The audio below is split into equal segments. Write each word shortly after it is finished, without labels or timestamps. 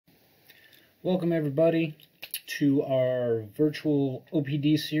Welcome everybody to our virtual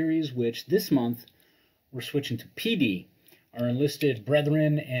OPD series, which this month we're switching to PD. Our enlisted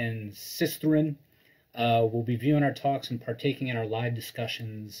brethren and sisterin will be viewing our talks and partaking in our live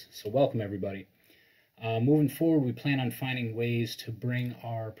discussions, so welcome everybody. Moving forward, we plan on finding ways to bring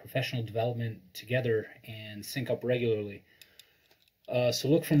our professional development together and sync up regularly. So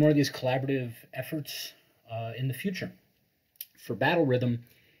look for more of these collaborative efforts in the future. For Battle Rhythm,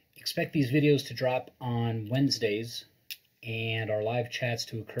 expect these videos to drop on Wednesdays and our live chats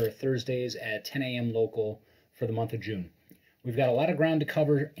to occur Thursdays at 10 a.m. local for the month of June. We've got a lot of ground to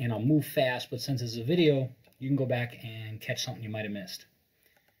cover and I'll move fast, but since it's a video, you can go back and catch something you might have missed.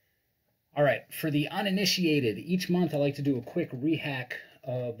 All right, for the uninitiated, each month I like to do a quick rehack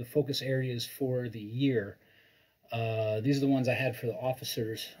of the focus areas for the year. These are the ones I had for the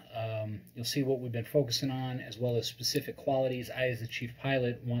officers. You'll see what we've been focusing on, as well as specific qualities I, as the chief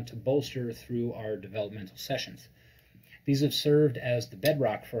pilot, want to bolster through our developmental sessions. These have served as the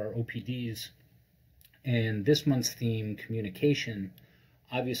bedrock for our OPDs, and this month's theme, communication,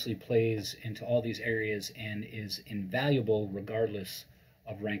 obviously plays into all these areas and is invaluable regardless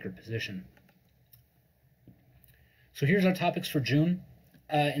of rank or position. So here's our topics for June.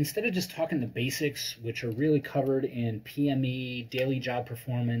 Instead of just talking the basics, which are really covered in PME, daily job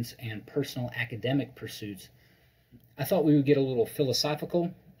performance, and personal academic pursuits, I thought we would get a little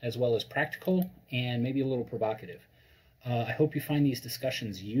philosophical as well as practical and maybe a little provocative. I hope you find these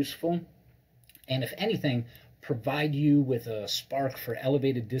discussions useful and, if anything, provide you with a spark for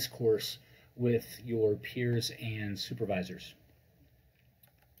elevated discourse with your peers and supervisors.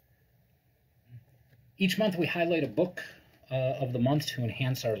 Each month we highlight a book of the month to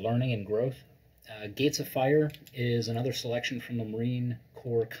enhance our learning and growth. Gates of Fire is another selection from the Marine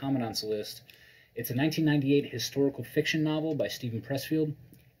Corps Commandant's List. It's a 1998 historical fiction novel by Steven Pressfield,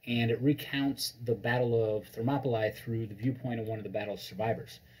 and it recounts the Battle of Thermopylae through the viewpoint of one of the battle's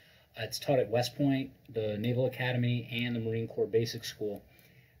survivors. It's taught at West Point, the Naval Academy, and the Marine Corps Basic School.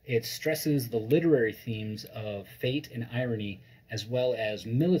 It stresses the literary themes of fate and irony, as well as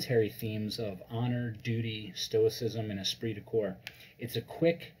military themes of honor, duty, stoicism, and esprit de corps. It's a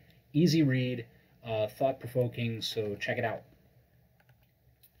quick, easy read, thought-provoking, so check it out.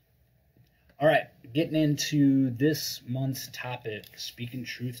 All right, getting into this month's topic, speaking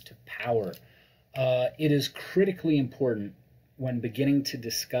truth to power. It is critically important when beginning to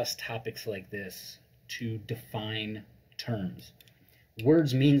discuss topics like this to define terms.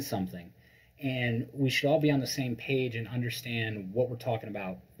 Words mean something, and we should all be on the same page and understand what we're talking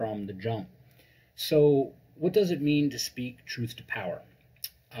about from the jump. So what does it mean to speak truth to power?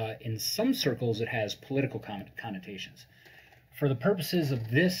 In some circles, it has political connotations. For the purposes of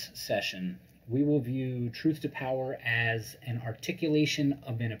this session, we will view truth to power as an articulation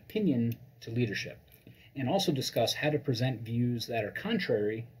of an opinion to leadership, and also discuss how to present views that are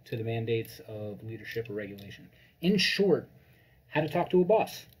contrary to the mandates of leadership or regulation. In short, how to talk to a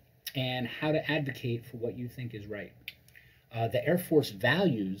boss, and how to advocate for what you think is right. The Air Force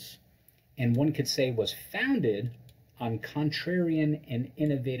values, and one could say was founded on contrarian and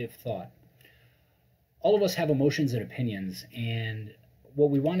innovative thought. All of us have emotions and opinions, and what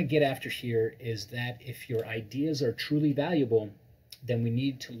we want to get after here is that if your ideas are truly valuable, then we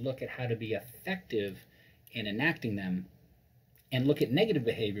need to look at how to be effective in enacting them and look at negative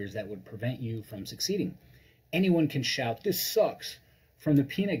behaviors that would prevent you from succeeding. Anyone can shout, "This sucks," from the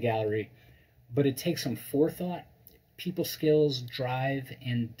peanut gallery, but it takes some forethought, people skills, drive,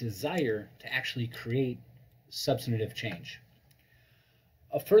 and desire to actually create substantive change.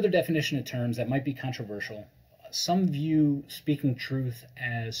 A further definition of terms that might be controversial: some view speaking truth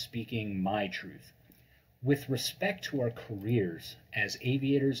as speaking my truth. With respect to our careers as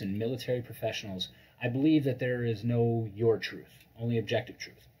aviators and military professionals, I believe that there is no your truth, only objective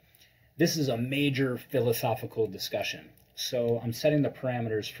truth. This is a major philosophical discussion. So I'm setting the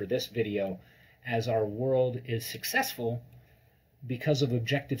parameters for this video as our world is successful because of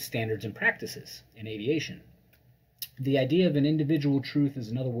objective standards and practices in aviation. The idea of an individual truth is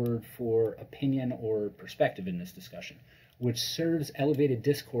another word for opinion or perspective in this discussion, which serves elevated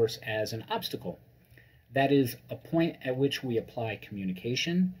discourse as an obstacle. That is a point at which we apply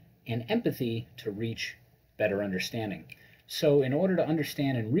communication and empathy to reach better understanding. So in order to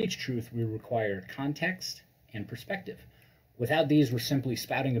understand and reach truth, we require context and perspective. Without these, we're simply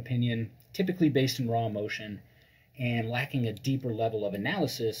spouting opinion, typically based in raw emotion, and lacking a deeper level of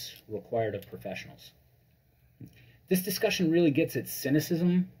analysis required of professionals. This discussion really gets at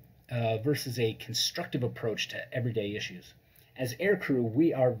cynicism versus a constructive approach to everyday issues. As aircrew,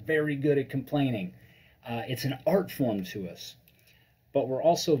 we are very good at complaining. It's an art form to us. but we're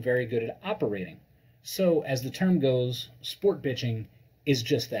also very good at operating. So, as the term goes, sport bitching is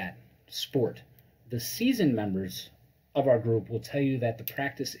just that, sport. The seasoned members of our group will tell you that the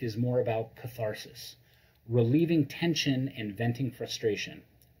practice is more about catharsis, relieving tension and venting frustration,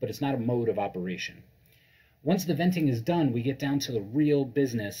 but it's not a mode of operation. Once the venting is done, we get down to the real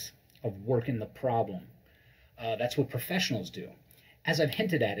business of working the problem. That's what professionals do. As I've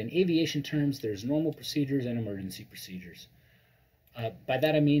hinted at, in aviation terms, there's normal procedures and emergency procedures. By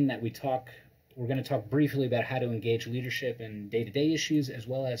that I mean that we're going to talk briefly about how to engage leadership in day-to-day issues, as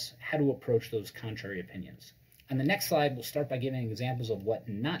well as how to approach those contrary opinions. On the next slide, we'll start by giving examples of what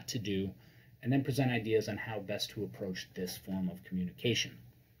not to do, and then present ideas on how best to approach this form of communication.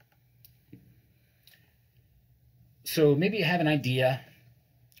 So maybe you have an idea,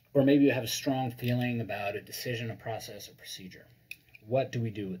 or maybe you have a strong feeling about a decision, a process, a procedure. What do we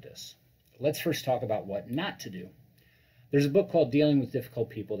do with this? Let's first talk about what not to do. There's a book called Dealing with Difficult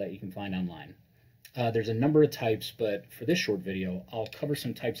People that you can find online. There's a number of types, but for this short video, I'll cover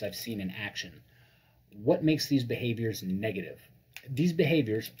some types I've seen in action. What makes these behaviors negative? These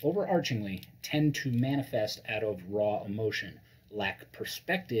behaviors, overarchingly, tend to manifest out of raw emotion, lack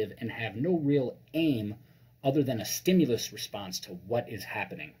perspective, and have no real aim other than a stimulus response to what is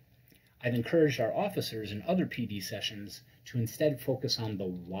happening. I've encouraged our officers in other PD sessions to instead focus on the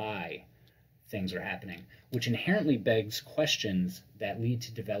why things are happening, which inherently begs questions that lead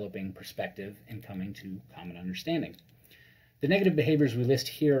to developing perspective and coming to common understanding. The negative behaviors we list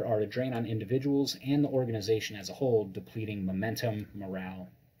here are a drain on individuals and the organization as a whole, depleting momentum, morale,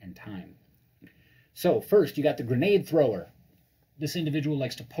 and time. So first, you got the grenade thrower. This individual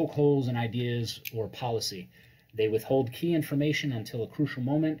likes to poke holes in ideas or policy. They withhold key information until a crucial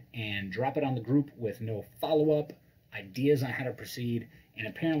moment and drop it on the group with no follow-up, ideas on how to proceed, and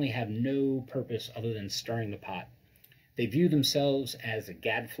apparently have no purpose other than stirring the pot. They view themselves as a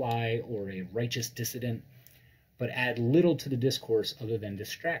gadfly or a righteous dissident, but add little to the discourse other than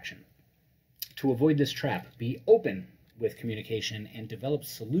distraction. To avoid this trap, be open with communication and develop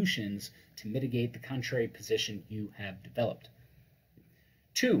solutions to mitigate the contrary position you have developed.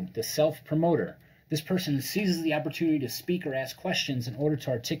 2, the self-promoter. This person seizes the opportunity to speak or ask questions in order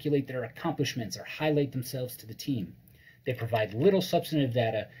to articulate their accomplishments or highlight themselves to the team. They provide little substantive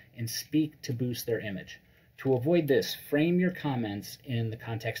data and speak to boost their image. To avoid this, frame your comments in the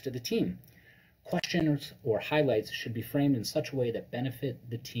context of the team. Questions or highlights should be framed in such a way that benefit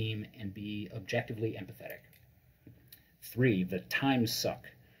the team and be objectively empathetic. 3, the time suck.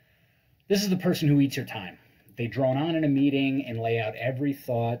 This is the person who eats your time. They drone on in a meeting and lay out every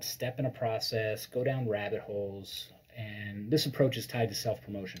thought, step in a process, go down rabbit holes, and this approach is tied to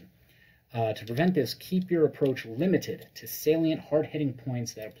self-promotion. To prevent this, keep your approach limited to salient, hard-hitting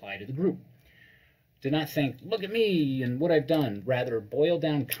points that apply to the group. Do not think, look at me and what I've done. Rather, boil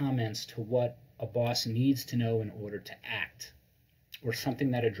down comments to what a boss needs to know in order to act, or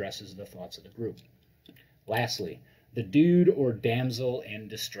something that addresses the thoughts of the group. Lastly, the dude or damsel in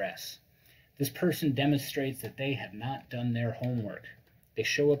distress. This person demonstrates that they have not done their homework. They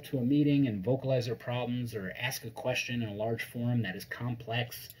show up to a meeting and vocalize their problems or ask a question in a large forum that is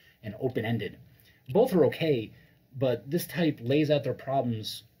complex and open-ended. Both are okay, but this type lays out their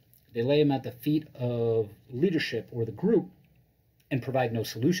problems. They lay them at the feet of leadership or the group and provide no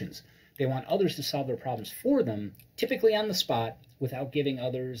solutions. They want others to solve their problems for them, typically on the spot, without giving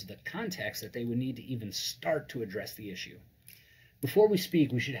others the context that they would need to even start to address the issue. Before we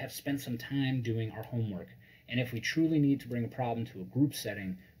speak, we should have spent some time doing our homework, and if we truly need to bring a problem to a group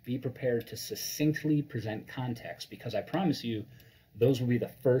setting, be prepared to succinctly present context, because I promise you, those will be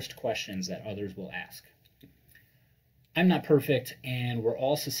the first questions that others will ask. I'm not perfect, and we're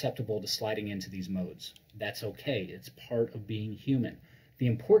all susceptible to sliding into these modes. That's okay. It's part of being human. The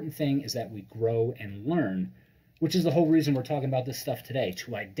important thing is that we grow and learn, which is the whole reason we're talking about this stuff today,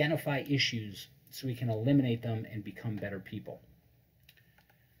 to identify issues so we can eliminate them and become better people.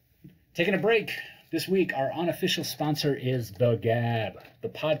 Taking a break. This week, our unofficial sponsor is The Gab, the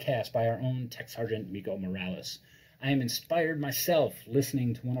podcast by our own Tech Sergeant Miko Morales. I am inspired myself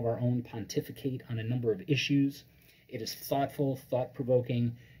listening to one of our own pontificate on a number of issues. It is thoughtful,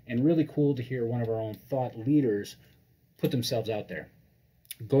 thought-provoking, and really cool to hear one of our own thought leaders put themselves out there.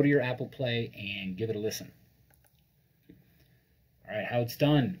 Go to your Apple Play and give it a listen. All right, how it's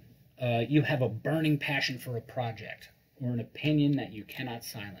done. You have a burning passion for a project or an opinion that you cannot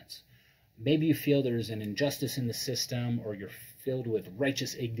silence. Maybe you feel there's an injustice in the system, or you're filled with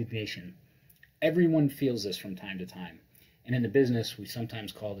righteous indignation. Everyone feels this from time to time, and in the business, we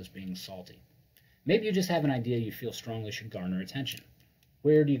sometimes call this being salty. Maybe you just have an idea you feel strongly should garner attention.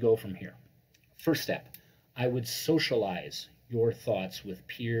 Where do you go from here? First step, I would socialize your thoughts with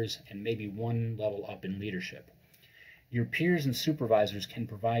peers and maybe one level up in leadership. Your peers and supervisors can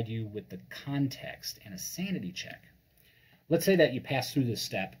provide you with the context and a sanity check. Let's say that you pass through this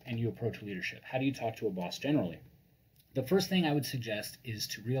step and you approach leadership. How do you talk to a boss generally? The first thing I would suggest is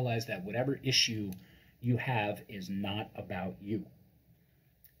to realize that whatever issue you have is not about you.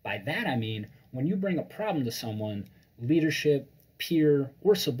 By that I mean, when you bring a problem to someone, leadership, peer,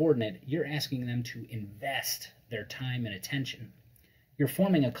 or subordinate, you're asking them to invest their time and attention. You're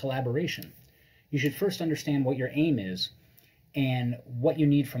forming a collaboration. You should first understand what your aim is and what you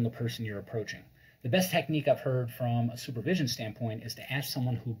need from the person you're approaching. The best technique I've heard from a supervision standpoint is to ask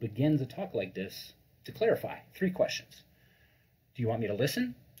someone who begins a talk like this to clarify 3 questions. Do you want me to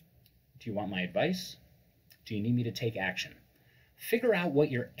listen? Do you want my advice? Do you need me to take action? Figure out what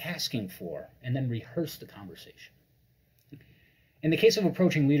you're asking for and then rehearse the conversation. In the case of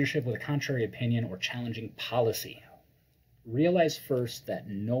approaching leadership with a contrary opinion or challenging policy, realize first that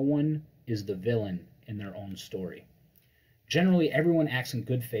no one is the villain in their own story. Generally, everyone acts in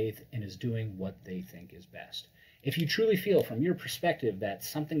good faith and is doing what they think is best. If you truly feel from your perspective that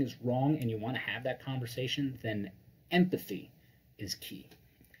something is wrong and you want to have that conversation, then empathy is key.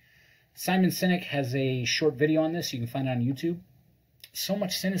 Simon Sinek has a short video on this. You can find it on YouTube. So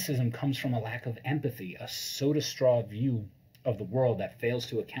much cynicism comes from a lack of empathy, a soda straw view of the world that fails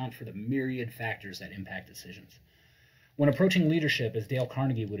to account for the myriad factors that impact decisions. When approaching leadership, as Dale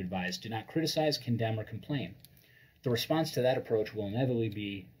Carnegie would advise, do not criticize, condemn, or complain. The response to that approach will inevitably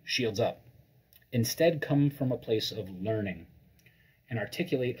be shields up. Instead, come from a place of learning and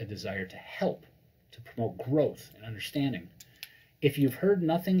articulate a desire to help, to promote growth and understanding. If you've heard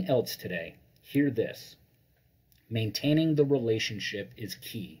nothing else today, hear this. Maintaining the relationship is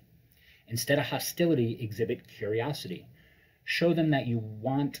key. Instead of hostility, exhibit curiosity. Show them that you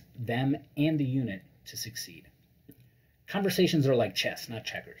want them and the unit to succeed. Conversations are like chess, not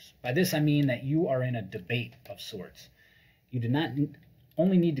checkers. By this I mean that you are in a debate of sorts. You do not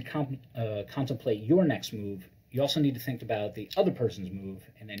only need to contemplate your next move, you also need to think about the other person's move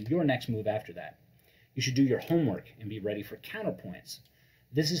and then your next move after that. You should do your homework and be ready for counterpoints.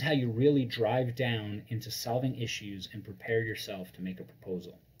 This is how you really drive down into solving issues and prepare yourself to make a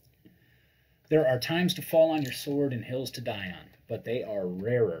proposal. There are times to fall on your sword and hills to die on, but they are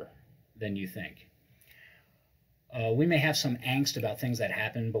rarer than you think. We may have some angst about things that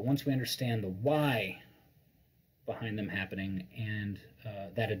happen, but once we understand the why behind them happening and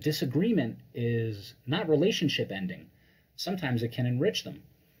that a disagreement is not relationship ending, sometimes it can enrich them.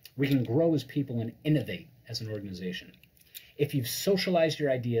 We can grow as people and innovate as an organization. If you've socialized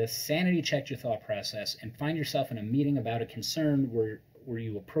your ideas, sanity checked your thought process, and find yourself in a meeting about a concern where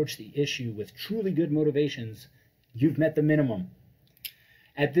you approach the issue with truly good motivations, you've met the minimum.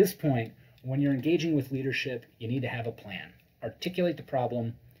 At this point, when you're engaging with leadership, you need to have a plan. Articulate the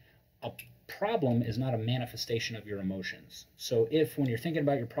problem. A problem is not a manifestation of your emotions. So if, when you're thinking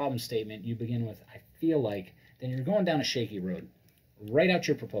about your problem statement, you begin with, I feel like, then you're going down a shaky road. Write out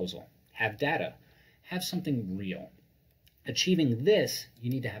your proposal. Have data. Have something real. Achieving this, you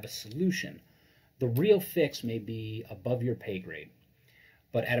need to have a solution. The real fix may be above your pay grade.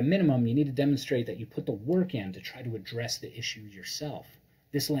 But at a minimum, you need to demonstrate that you put the work in to try to address the issue yourself.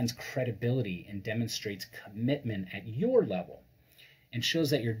 This lends credibility and demonstrates commitment at your level and shows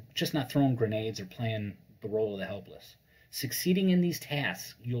that you're just not throwing grenades or playing the role of the helpless. Succeeding in these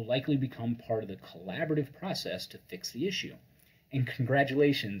tasks, you'll likely become part of the collaborative process to fix the issue. And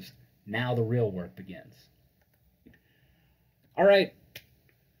congratulations, now the real work begins. All right.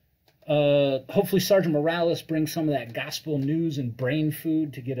 Hopefully Sergeant Morales brings some of that gospel news and brain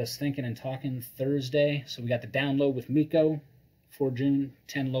food to get us thinking and talking Thursday. So we got the download with Miko for June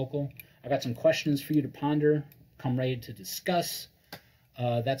 10 local. I got some questions for you to ponder. Come ready to discuss.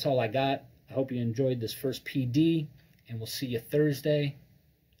 That's all I got. I hope you enjoyed this first PD, and we'll see you Thursday.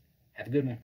 Have a good one.